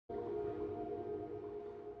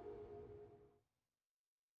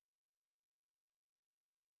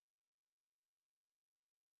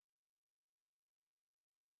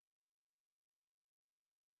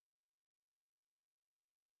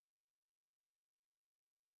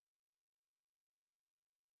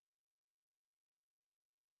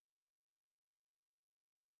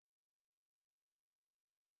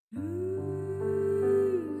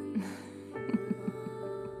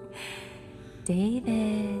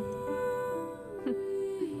David.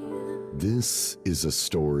 This is a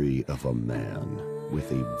story of a man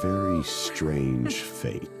with a very strange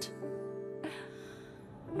fate.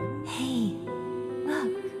 Hey,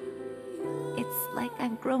 look. It's like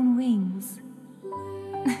I've grown wings.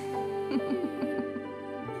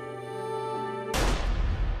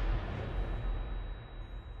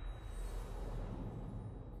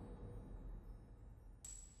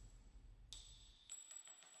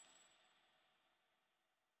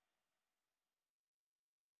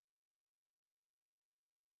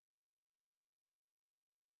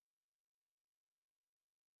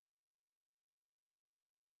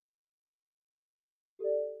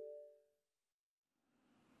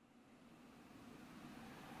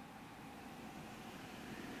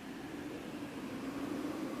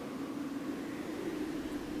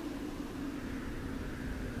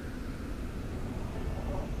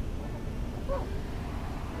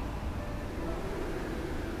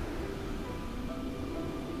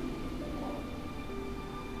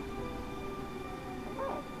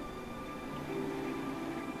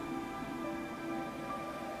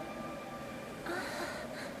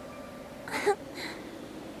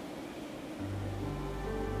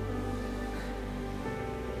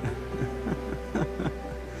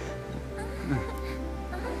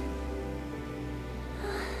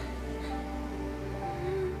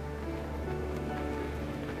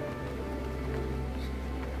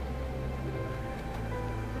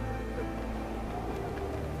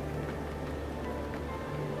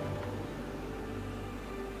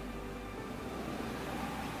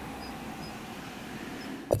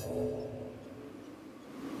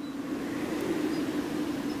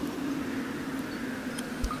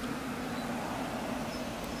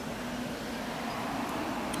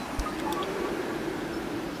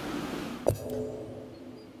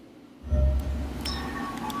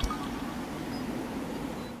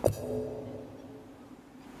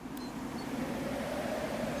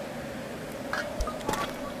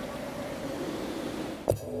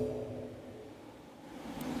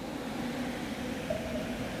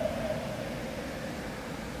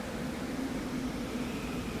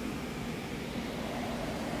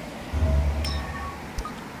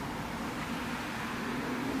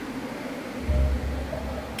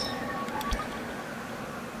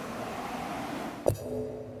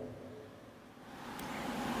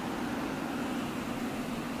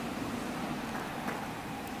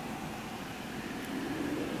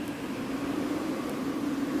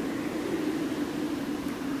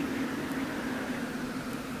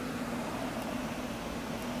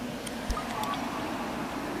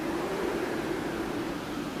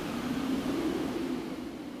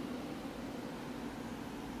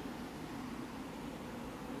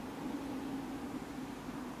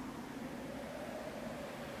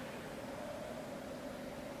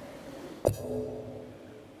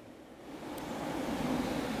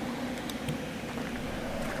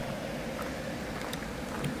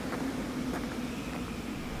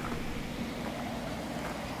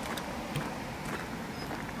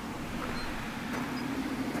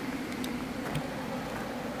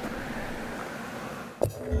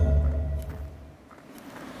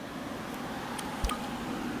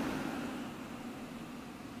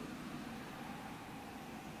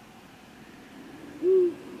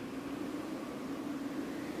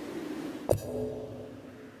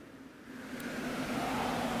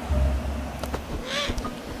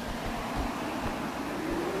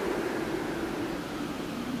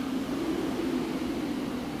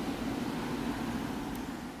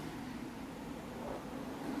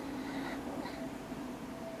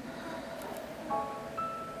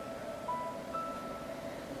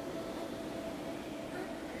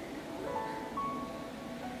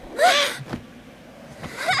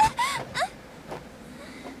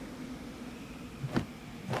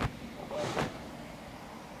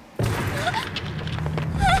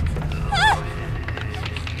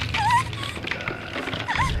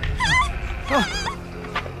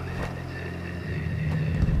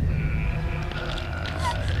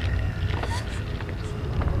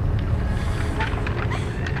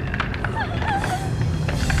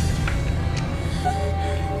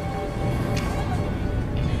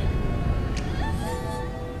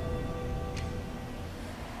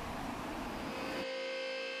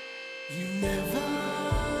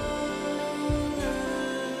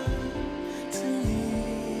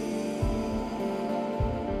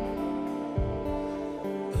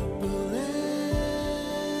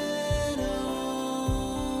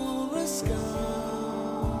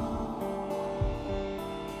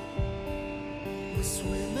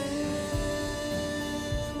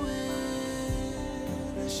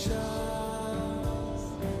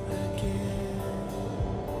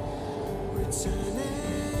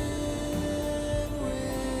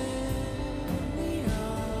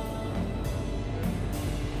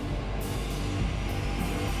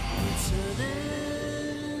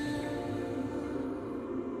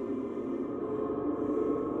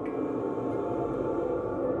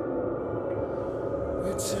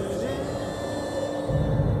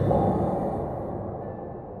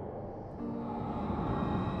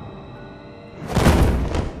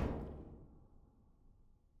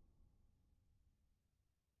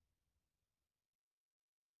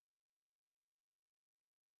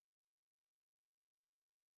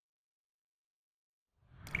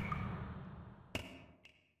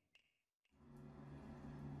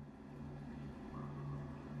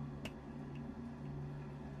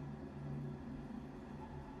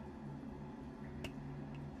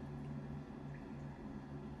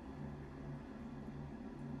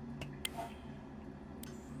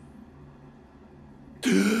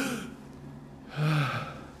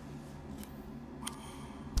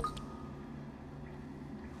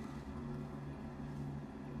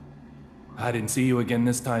 I didn't see you again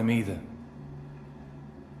this time either.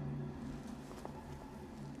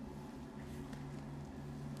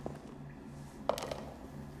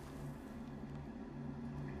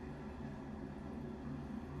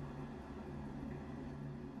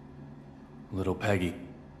 Little Peggy.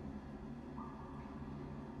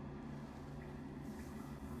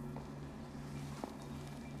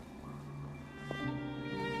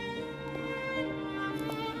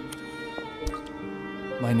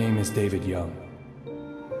 My name is David Young,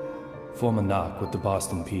 former knock with the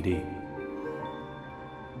Boston PD,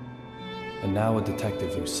 and now a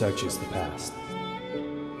detective who searches the past.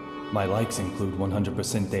 My likes include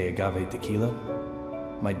 100% de agave tequila.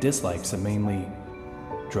 My dislikes are mainly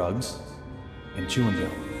drugs and chewing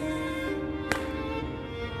gum.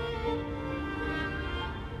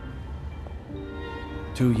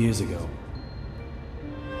 Two years ago,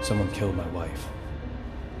 someone killed my wife.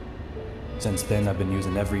 Since then, I've been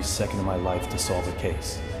using every second of my life to solve a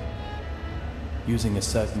case. Using a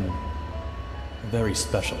certain, very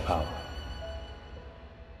special power.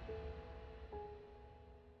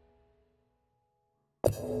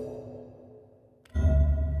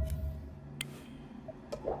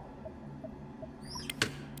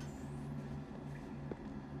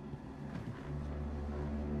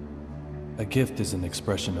 A gift is an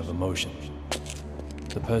expression of emotion.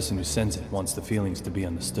 The person who sends it wants the feelings to be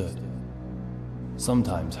understood.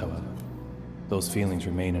 Sometimes, however, those feelings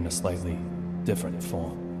remain in a slightly different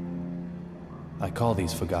form. I call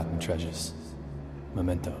these forgotten treasures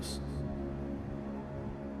mementos.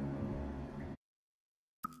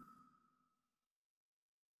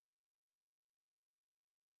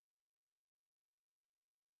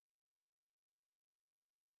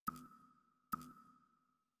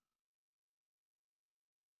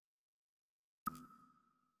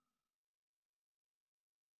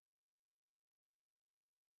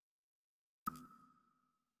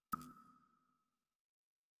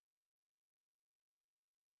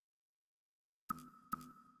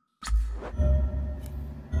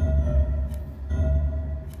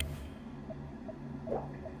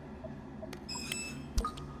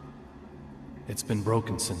 It's been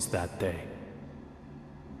broken since that day.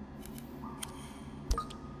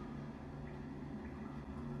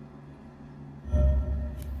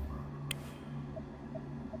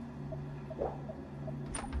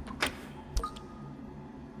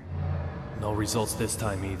 No results this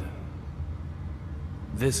time either.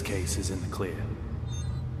 This case is in the clear.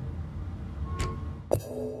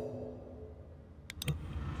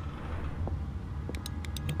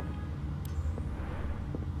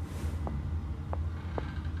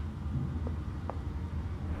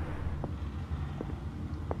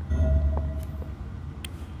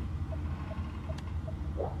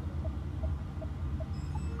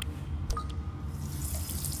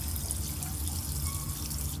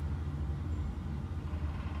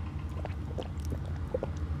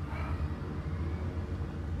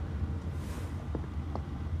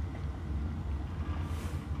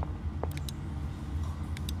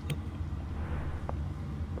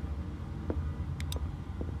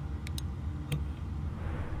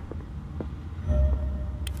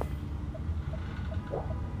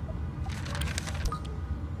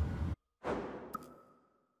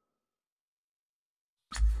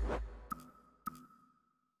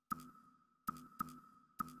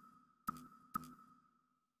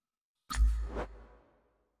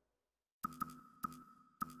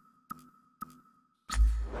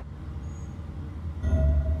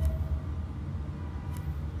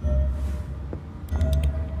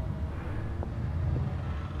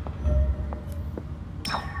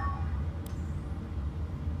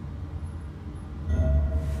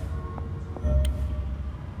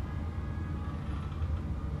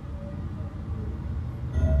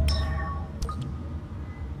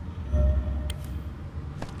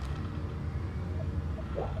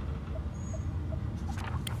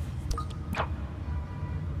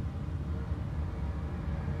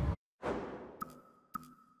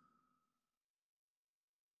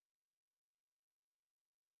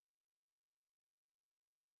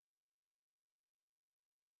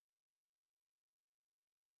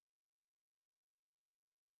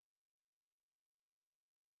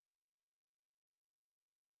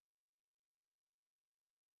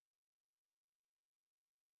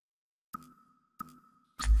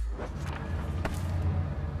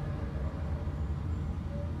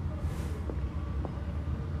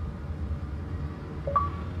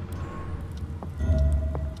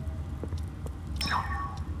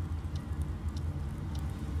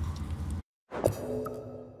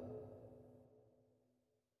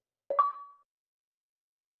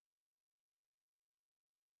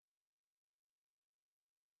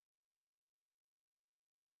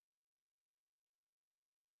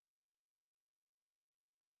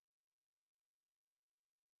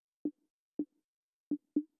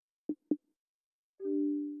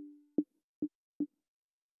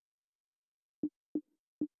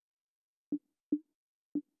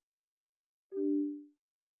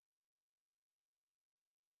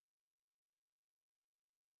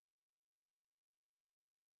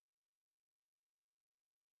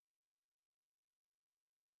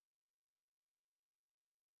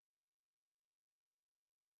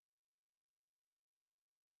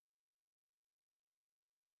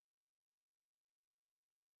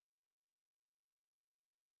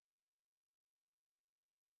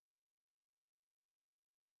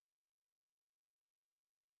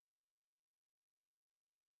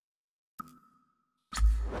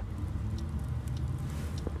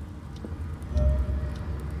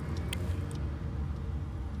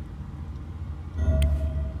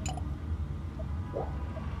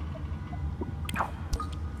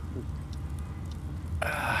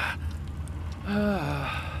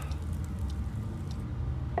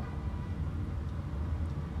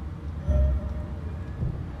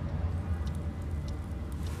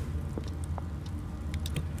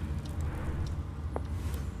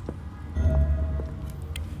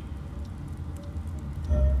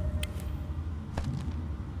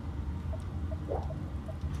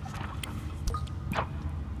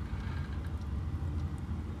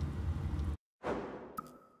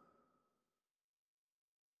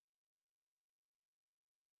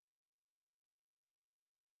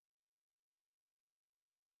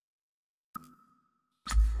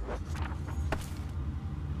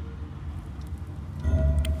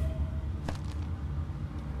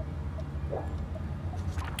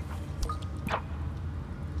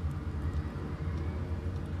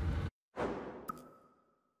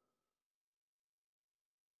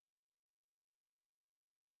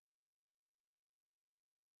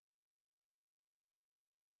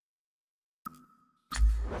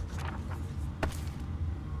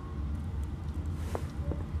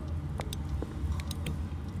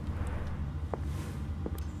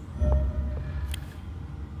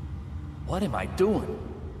 What am I doing?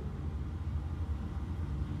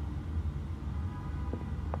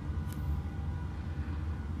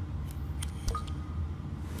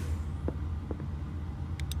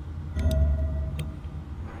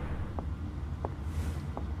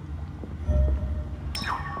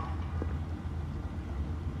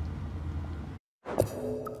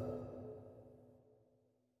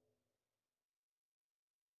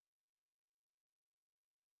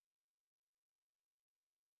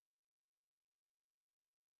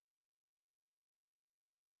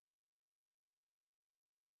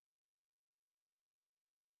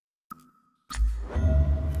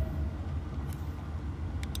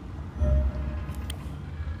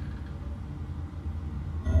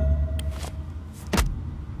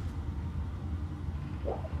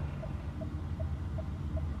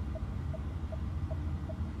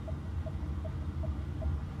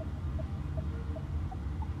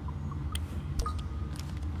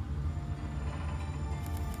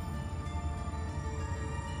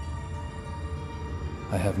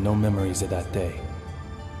 I have no memories of that day.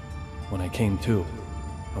 When I came to,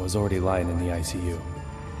 I was already lying in the ICU.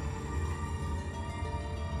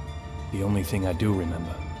 The only thing I do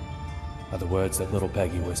remember are the words that little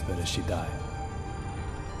Peggy whispered as she died.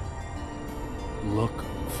 Look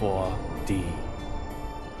for D.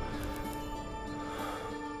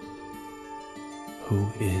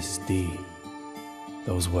 Who is D?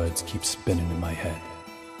 Those words keep spinning in my head.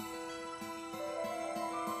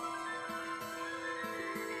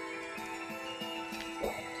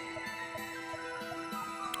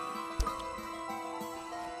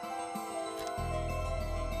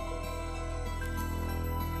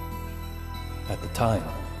 At the time,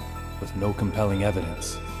 with no compelling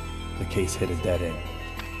evidence, the case hit a dead end.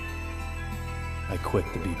 I quit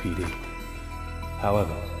the BPD.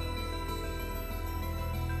 However,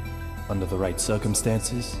 under the right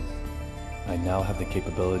circumstances, I now have the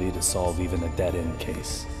capability to solve even a dead-end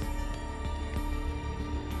case.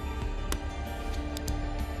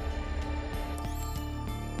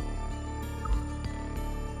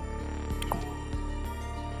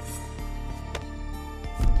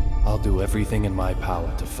 I'll do everything in my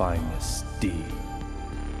power to find this D.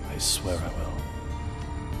 I swear I will.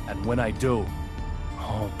 And when I do,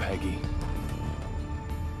 oh, Peggy.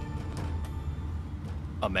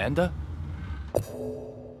 Amanda?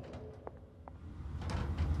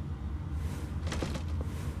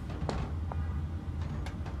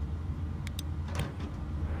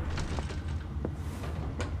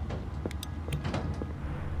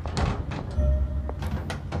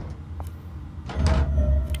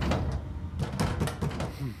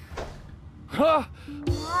 Huh?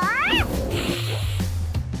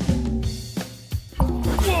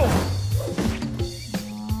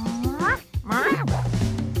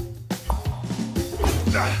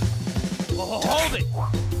 Hold it!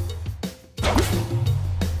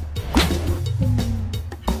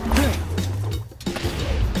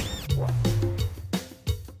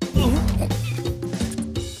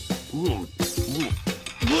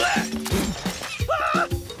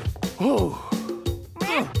 Oh.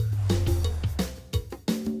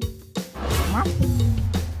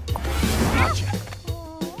 Gotcha.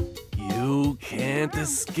 You can't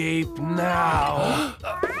escape now.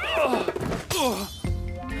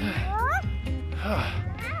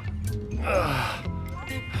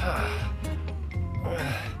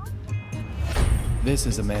 This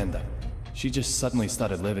is Amanda. She just suddenly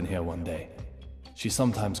started living here one day. She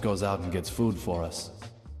sometimes goes out and gets food for us.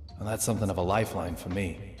 And that's something of a lifeline for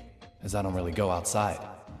me, as I don't really go outside.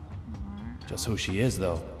 Just who she is,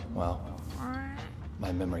 though, well,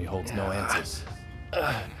 my memory holds no answers.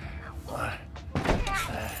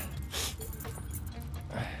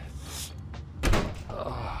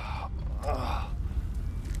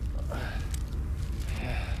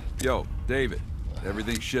 Yo, David,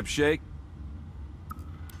 everything shipshape?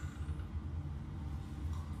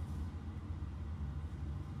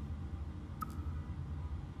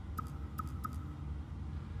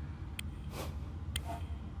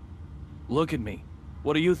 Look at me.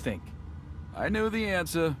 What do you think? I knew the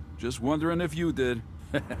answer. Just wondering if you did.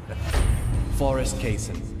 Forrest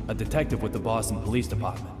Kaysen, a detective with the Boston Police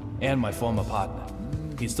Department, and my former partner.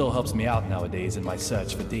 He still helps me out nowadays in my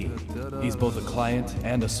search for Dee. He's both a client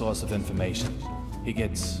and a source of information. He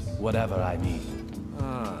gets whatever I need.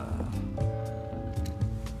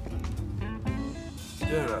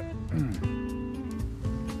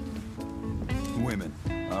 Women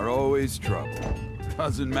are always trouble.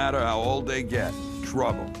 Doesn't matter how old they get.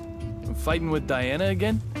 Trouble. Fighting with Diana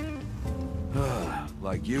again?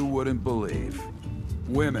 Like you wouldn't believe.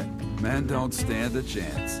 Women, men don't stand a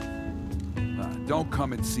chance. Don't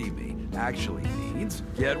come and see me actually means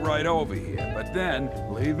get right over here. But then,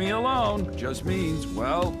 leave me alone just means,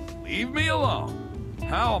 well, leave me alone.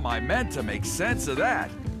 How am I meant to make sense of that?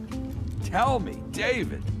 Tell me,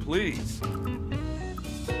 David, please.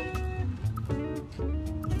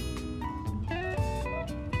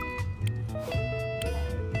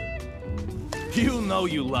 You know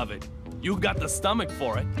you love it. You got the stomach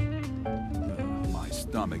for it. My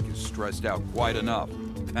stomach is stressed out quite enough.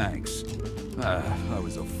 Thanks. I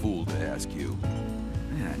was a fool to ask you.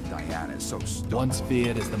 Man, Diana's so stupid. Once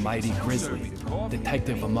feared as the mighty grizzly,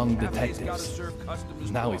 detective among detectives.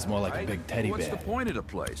 Now he's more like a big teddy bear. What's the point of the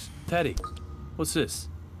place? Teddy, what's this?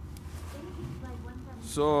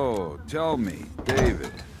 So, tell me,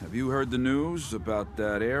 David, have you heard the news about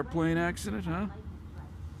that airplane accident, huh?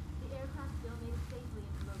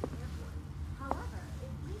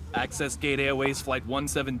 Access Gate Airways Flight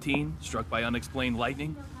 117, struck by unexplained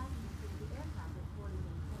lightning?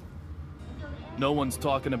 No one's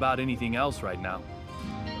talking about anything else right now.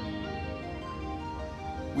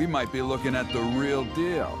 We might be looking at the real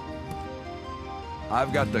deal.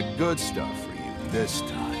 I've got the good stuff for you this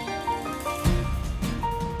time.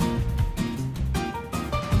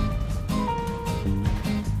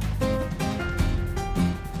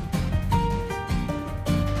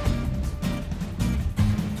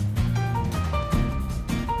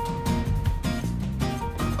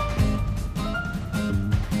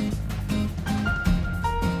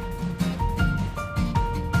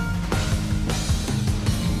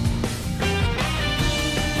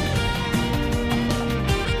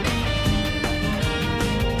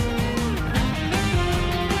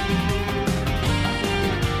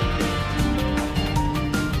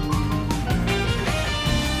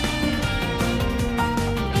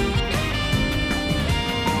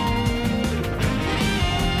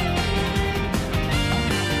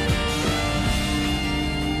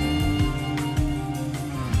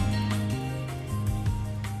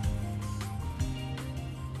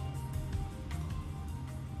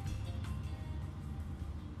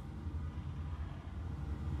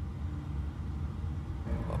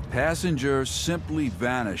 Passenger simply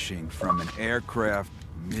vanishing from an aircraft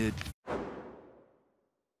mid...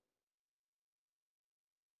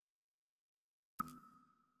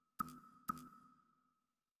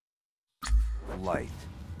 flight.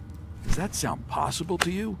 Does that sound possible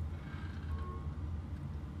to you?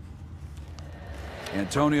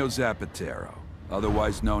 Antonio Zapatero,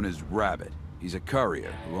 otherwise known as Rabbit. He's a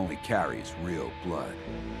courier who only carries real blood.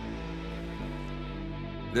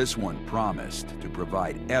 This one promised to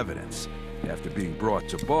provide evidence after being brought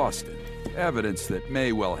to Boston. Evidence that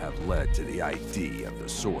may well have led to the ID of the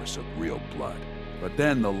source of real blood. But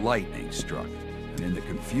then the lightning struck, and in the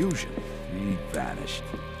confusion, he vanished.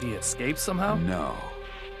 He escaped somehow? No.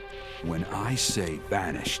 When I say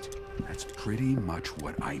vanished, that's pretty much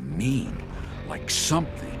what I mean. Like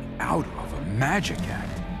something out of a magic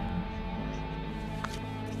act.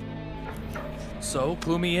 So,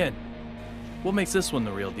 clue me in. What makes this one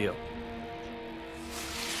the real deal?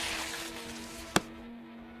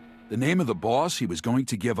 The name of the boss he was going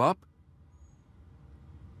to give up?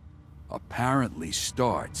 Apparently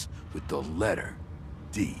starts with the letter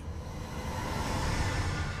D.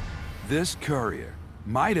 This courier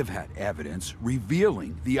might have had evidence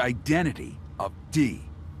revealing the identity of D.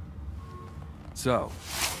 So,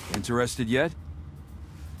 interested yet?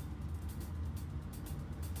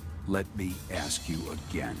 Let me ask you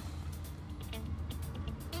again.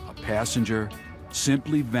 A passenger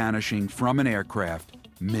simply vanishing from an aircraft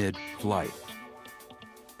mid-flight.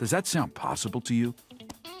 Does that sound possible to you?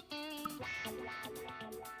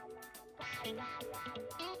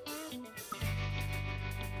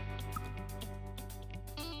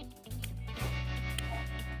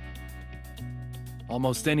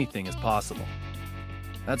 Almost anything is possible.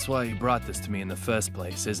 That's why you brought this to me in the first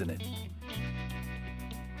place, isn't it?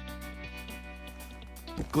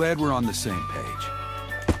 Glad we're on the same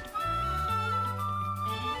page.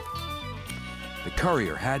 The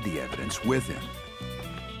courier had the evidence with him.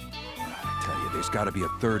 I tell you, there's got to be a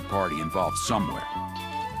third party involved somewhere.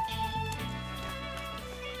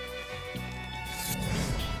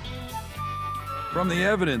 From the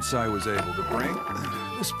evidence I was able to bring,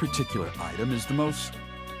 this particular item is the most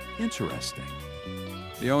interesting.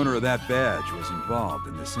 The owner of that badge was involved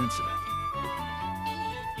in this incident.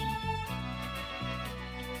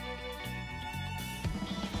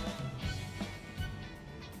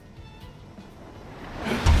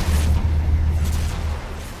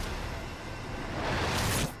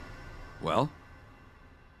 Well?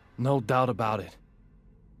 No doubt about it.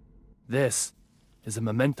 This is a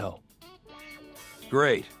memento.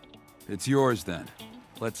 Great. It's yours then.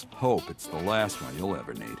 Let's hope it's the last one you'll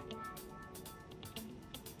ever need.